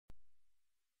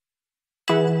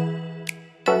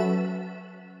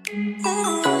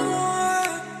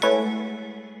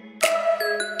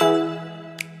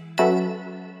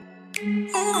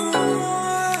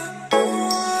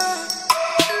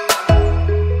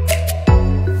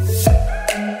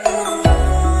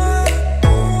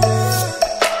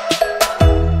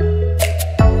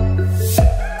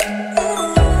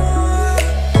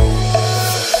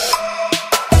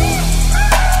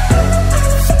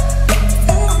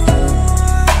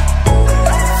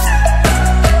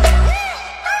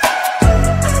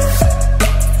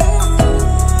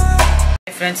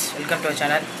Friends, welcome to our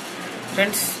channel.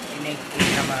 Friends, இன்னைக்கு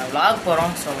நம்ம vlog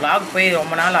போறோம். So vlog போய்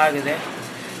ரொம்ப நாள் ஆகுது.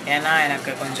 ஏன்னா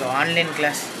எனக்கு கொஞ்சம் ஆன்லைன்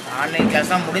கிளாஸ்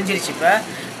தான் முடிஞ்சிருச்சு.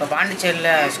 இப்போ பாண்டிச்சேரியில்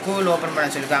ஸ்கூல் ஓப்பன் பண்ண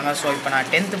சொல்லியிருக்காங்க. ஸோ இப்போ நான்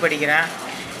 10th படிக்கிறேன்.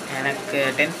 எனக்கு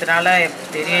 10th-னால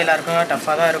தெரியும் எல்லாருக்கும்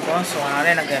டஃப்பாக தான் இருக்கும். ஸோ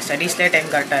அதனால் எனக்கு ஸ்டடீஸ்லேயே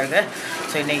டைம் கரெக்டாக இருக்குது.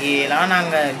 ஸோ இன்றைக்கிலாம்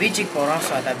நாங்கள் பீச்சுக்கு போகிறோம்.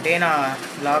 ஸோ அதை அப்படியே நான்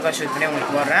vlog-ஆக ஷூட் பண்ணி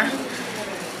உங்களுக்கு போடுறேன்.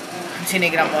 ஸோ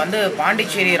இன்றைக்கி நம்ம வந்து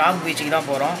பாண்டிச்சேரி ராக் பீச்சுக்கு தான்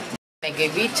போகிறோம். இன்றைக்கி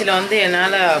பீச்சில் வந்து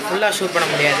என்னால் ஃபுல்லாக ஷூட் பண்ண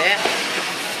முடியாது.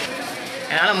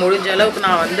 என்னால் முடிஞ்ச அளவுக்கு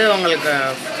நான் வந்து உங்களுக்கு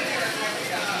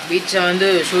பீச்சை வந்து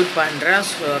ஷூட் பண்ணுறேன்.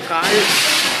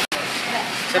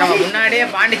 ஸோ நம்ம முன்னாடியே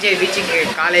பாண்டிச்சேரி பீச்சுக்கு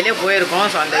காலையிலே போயிருக்கோம்.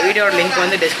 ஸோ அந்த வீடியோட லிங்க்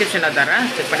வந்து டிஸ்கிரிப்ஷனில் தரேன்,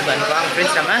 செக் பண்ணி பாருங்க. வாங்க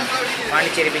ஃப்ரெண்ட்ஸ், நம்ம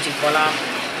பாண்டிச்சேரி பீச்சுக்கு போகலாம்.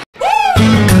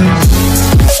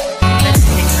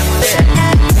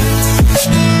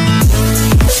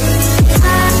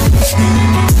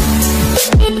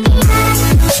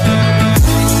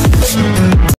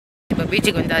 இப்போ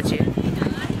பீச்சுக்கு வந்தாச்சு.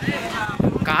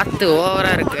 காற்று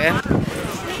ஓவராக இருக்கு.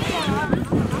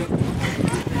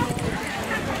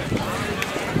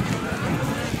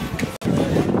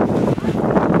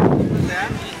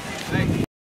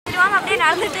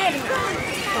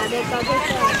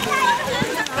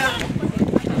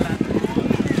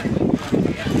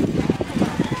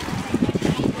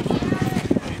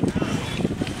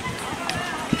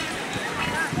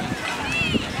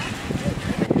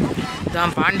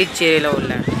 இதுதான்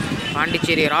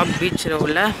பாண்டிச்சேரி ராக் பீச்சில்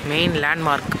உள்ள மெயின்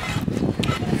லேண்ட்மார்க்.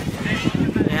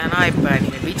 ஏன்னா இப்போ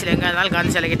நீங்கள் பீச்சில் எங்கே இருந்தாலும்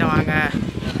காந்தி சிலைக்கிட்ட வாங்க.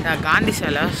 காந்தி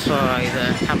சிலை. ஸோ இது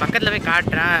நான் பக்கத்தில் போய்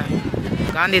காட்டுறேன்.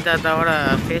 காந்தி தாத்தாவோட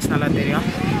ஃபேஸ் நல்லா தெரியும்.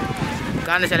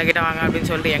 காந்தி சிலைக்கிட்ட வாங்க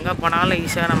அப்படின்னு சொல்லிட்டு எங்கே போனாலும்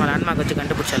ஈஸியாக நம்ம லேண்ட்மார்க் வச்சு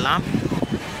கண்டுபிடிச்சிடலாம்.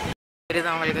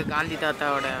 இதுதான் அவங்களுக்கு காந்தி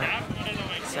தாத்தாவோட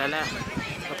சிலை.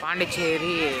 இப்போ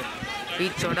பாண்டிச்சேரி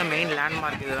பீச்சோட மெயின்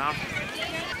லேண்ட்மார்க் இதுதான்.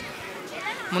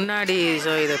 முன்னாடி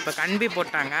ஸோ இது இப்போ கண்பி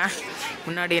போட்டாங்க.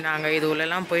 முன்னாடி நாங்கள் இது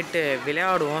உள்ளெல்லாம் போயிட்டு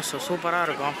விளையாடுவோம். ஸோ சூப்பராக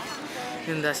இருக்கும்.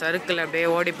 இந்த சர்க்கிள் அப்படியே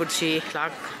ஓடி பிடிச்சி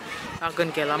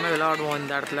லாக்குன்னு எல்லாமே விளையாடுவோம்.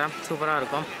 இந்த இடத்துல சூப்பராக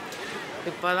இருக்கும்.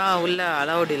 இப்போ தான் உள்ளே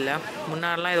அலௌட் இல்லை.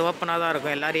 முன்னாடிலாம் இது ஓப்பனாக தான்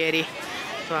இருக்கும். எல்லோரும் ஏறி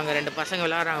ஸோ அங்கே 2 பசங்க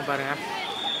விளையாடுறாங்க பாருங்கள்.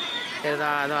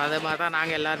 இதுதான் அதே மாதிரி தான்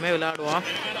நாங்கள் எல்லாருமே விளையாடுவோம்.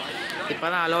 இப்போ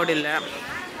தான் அலௌட் இல்லை.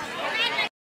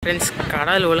 ஃப்ரெண்ட்ஸ்,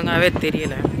 கடல் ஒழுங்காகவே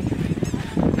தெரியல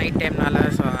நைட் டைம்னால.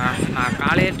 ஸோ நான்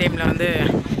காலையில் டைமில் வந்து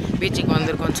பீச்சுக்கு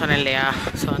வந்திருக்கோன்னு சொன்னேன் இல்லையா.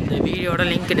 ஸோ அந்த வீடியோட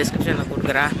லிங்க் டிஸ்கிரிப்ஷனில்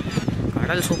கொடுக்குறேன்.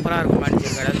 கடல் சூப்பராக இருக்கும்.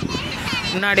 பாண்டிச்சேரி கடல்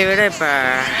முன்னாடி விட இப்போ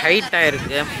ஹைட்டாக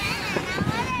இருக்குது.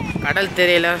 கடல்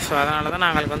தெரியல. ஸோ அதனால தான்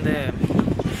நாங்களுக்கு வந்து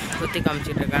சுற்றி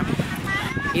காமிச்சிட்ருக்கேன்.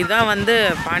 இதுதான் வந்து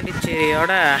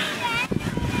பாண்டிச்சேரியோட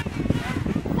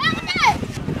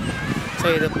ஸோ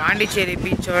இது பாண்டிச்சேரி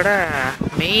பீச்சோட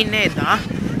மெயினே தான்.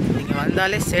 நீங்கள்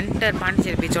வந்தாலே சென்டர்,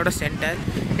 பாண்டிச்சேரி பீச்சோட சென்டர்.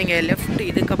 நீங்கள் லெஃப்ட்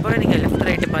இதுக்கப்புறம் நீங்கள் லெஃப்ட்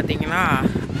ரைட்டு பார்த்தீங்கன்னா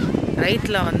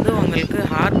ரைட்டில் வந்து உங்களுக்கு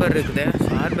ஹார்பர் இருக்குது.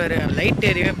 ஹார்பர் லைட்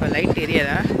ஏரியாவே இப்போ லைட்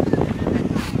ஏரியாவை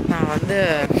நான் வந்து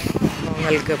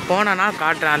உங்களுக்கு போனேன்னா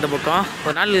காட்டுறேன். அந்த பக்கம்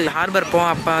ஒரு நாள் ஹார்பர்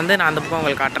அப்போ வந்து நான் அந்த பக்கம்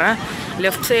உங்களுக்கு காட்டுறேன்.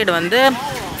 லெஃப்ட் சைடு வந்து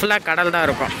ஃபுல்லாக கடல் தான்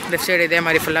இருக்கும். லெஃப்ட் சைடு இதே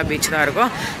மாதிரி ஃபுல்லாக பீச் தான்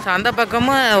இருக்கும். ஸோ அந்த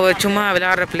பக்கமும் ஒரு சும்மா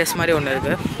விளையாடுற பிளேஸ் மாதிரி ஒன்று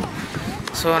இருக்குது.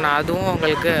 ஸோ நான் அதுவும்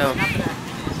உங்களுக்கு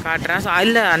காட்டுறேன். ஸோ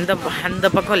இல்லை அந்த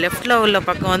பக்கம் லெஃப்டில் உள்ள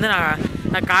பக்கம் வந்து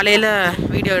நான் காலையில்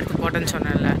வீடியோ எடுத்து போட்டேன்னு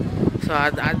சொன்னேன்ல. ஸோ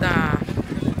அதுதான்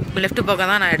லெஃப்ட்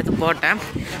பக்கம் தான் நான் எடுத்து போட்டேன்.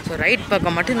 ஸோ ரைட்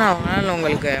பக்கம் மட்டும் நான்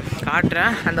உங்களுக்கு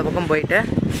காட்டுறேன். அந்த பக்கம் போயிட்டு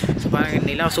ஸோ பாருங்கள்,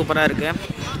 நிலா சூப்பராக இருக்குது.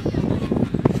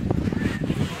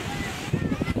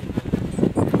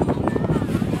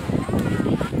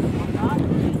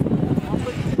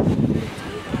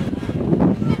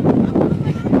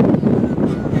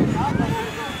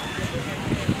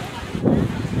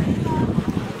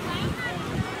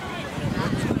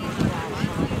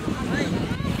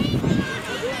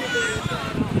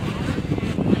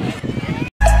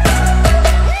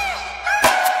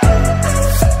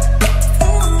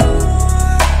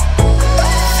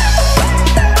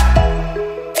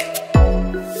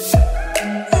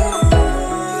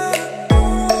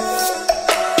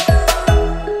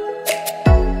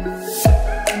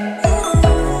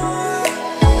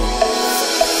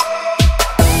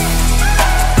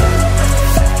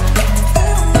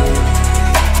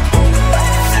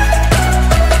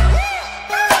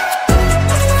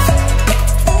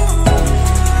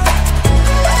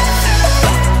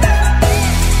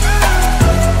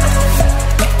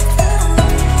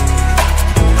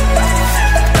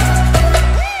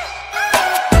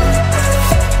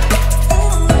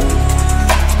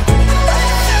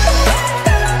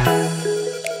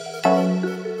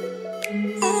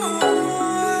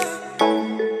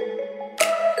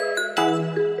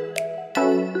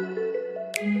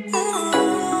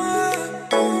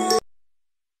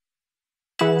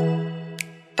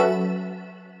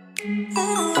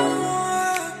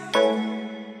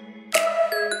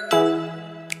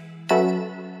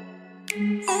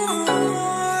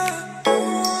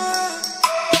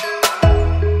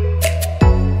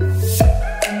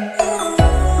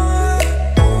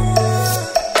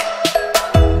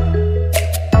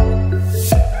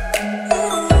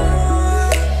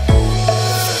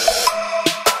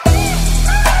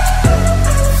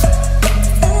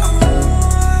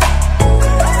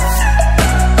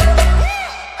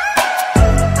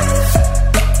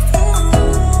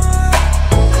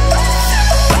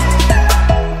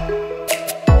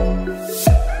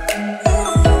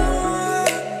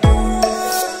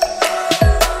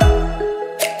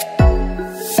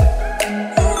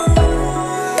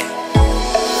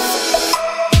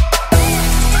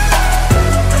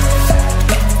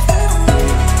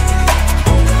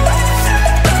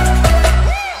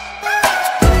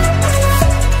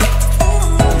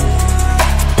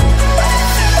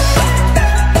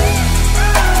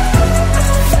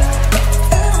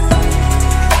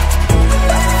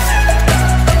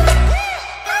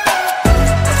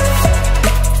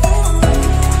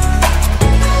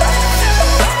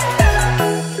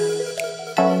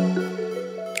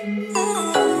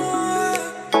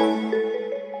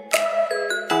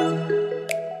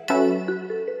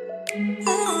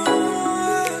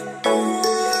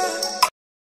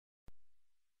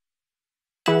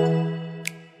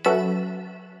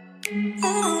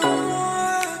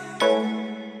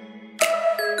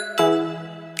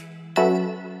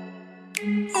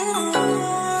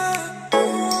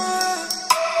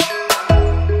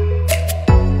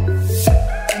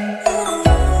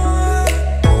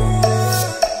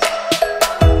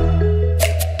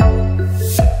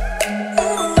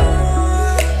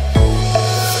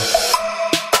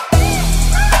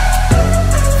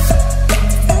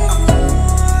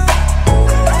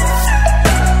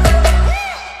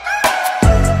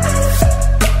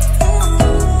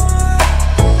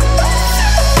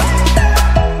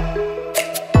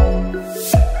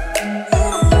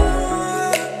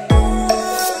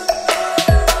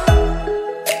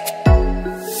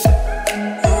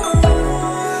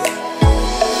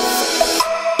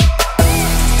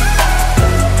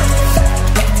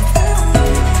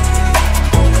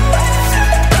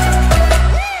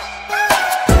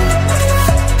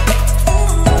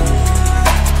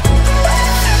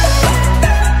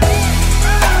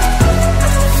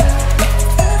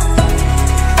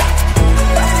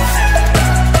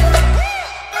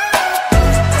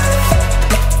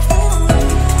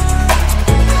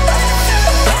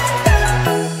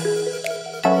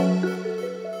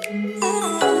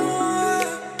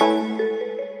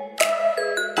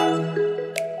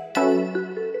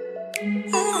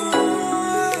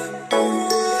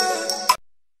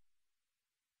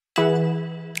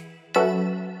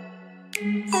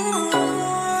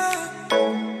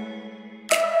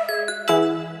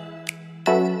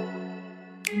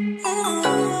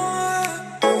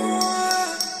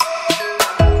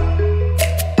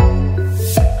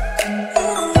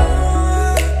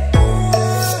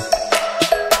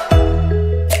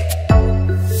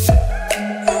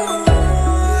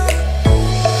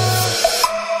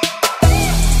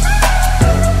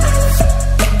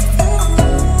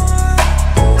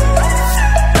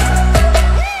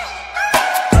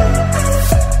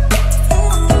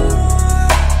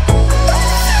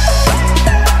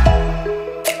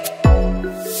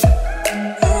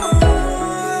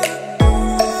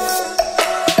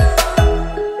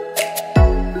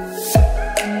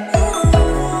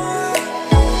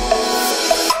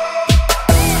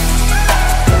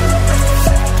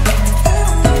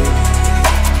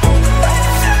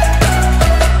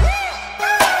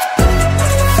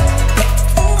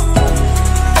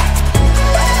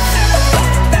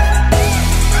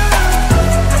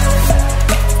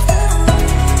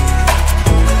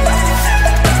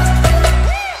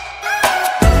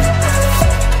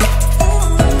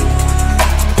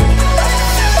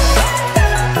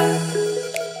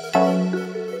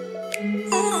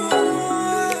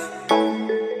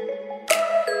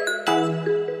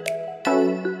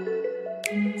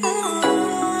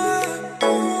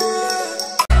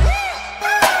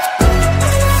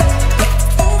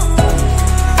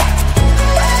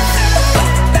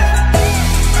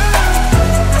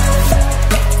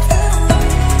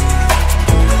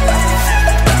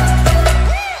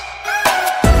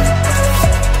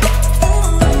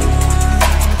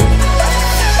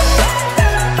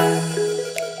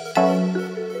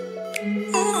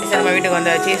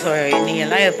 ஆச்சு. ஸோ நீங்கள்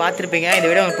எல்லாம் இதை பார்த்துருப்பீங்க. இந்த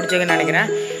வீடியோ உங்களுக்கு பிடிச்சிருக்குன்னு நினைக்கிறேன்.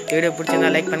 வீடியோ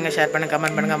பிடிச்சிருந்தா லைக் பண்ணுங்கள், ஷேர் பண்ணுங்கள்,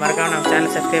 கமெண்ட் பண்ணுங்கள். மறக்காம நம்ம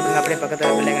சேனல் சப்ஸ்கிரைப் பண்ணுங்கள். அப்படியே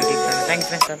பக்கத்தில் பெல் ஐகான் கிளிக் பண்ணுங்கள். Thanks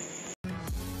friends.